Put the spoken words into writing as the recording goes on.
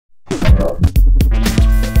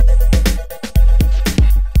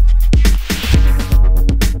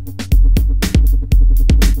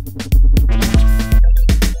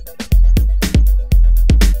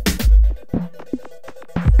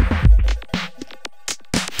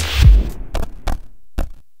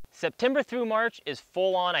September through March is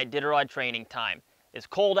full-on Iditarod training time. It's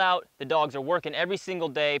cold out, the dogs are working every single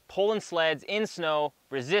day, pulling sleds in snow,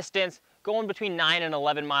 resistance, going between 9 and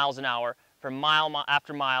 11 miles an hour for mile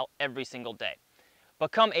after mile every single day.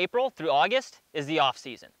 But come April through August is the off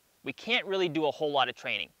season. We can't really do a whole lot of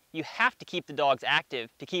training. You have to keep the dogs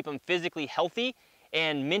active to keep them physically healthy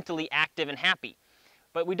and mentally active and happy.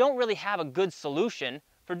 But we don't really have a good solution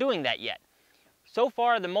for doing that yet. So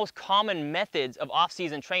far, the most common methods of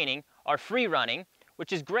off-season training are free running,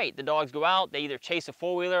 which is great. The dogs go out, they either chase a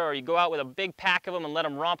four-wheeler or you go out with a big pack of them and let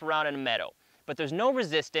them romp around in a meadow. But there's no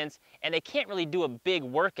resistance and they can't really do a big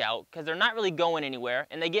workout because they're not really going anywhere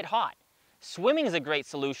and they get hot. Swimming is a great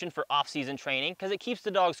solution for off-season training because it keeps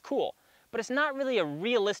the dogs cool. But it's not really a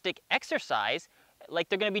realistic exercise like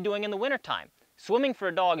they're going to be doing in the wintertime. Swimming for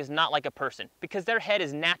a dog is not like a person because their head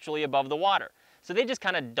is naturally above the water. So they just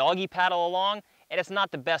kind of doggy paddle along, and it's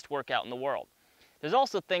not the best workout in the world. There's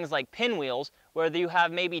also things like pinwheels where you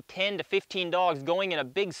have maybe 10 to 15 dogs going in a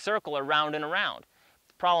big circle around and around.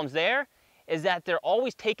 The problems there is that they're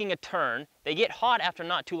always taking a turn. They get hot after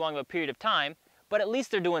not too long of a period of time, but at least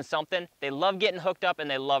they're doing something. They love getting hooked up and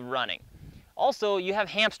they love running. Also, you have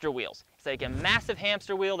hamster wheels. It's like a massive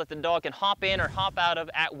hamster wheel that the dog can hop in or hop out of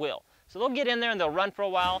at will. So they'll get in there and they'll run for a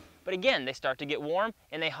while, but again, they start to get warm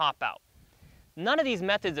and they hop out. None of these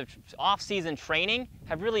methods of off-season training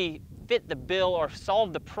have really fit the bill or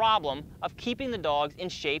solved the problem of keeping the dogs in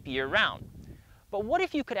shape year-round. But what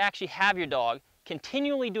if you could actually have your dog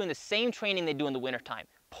continually doing the same training they do in the wintertime,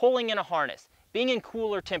 pulling in a harness, being in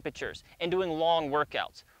cooler temperatures, and doing long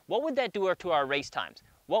workouts? What would that do to our race times?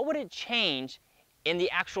 What would it change in the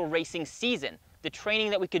actual racing season, the training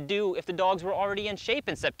that we could do if the dogs were already in shape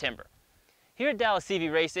in September? Here at Dallas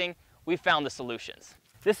Seavey Racing, we found the solutions.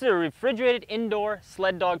 This is a refrigerated indoor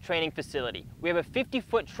sled dog training facility. We have a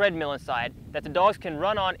 50-foot treadmill inside that the dogs can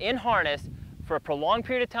run on in harness for a prolonged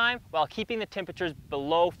period of time while keeping the temperatures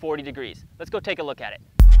below 40 degrees. Let's go take a look at it.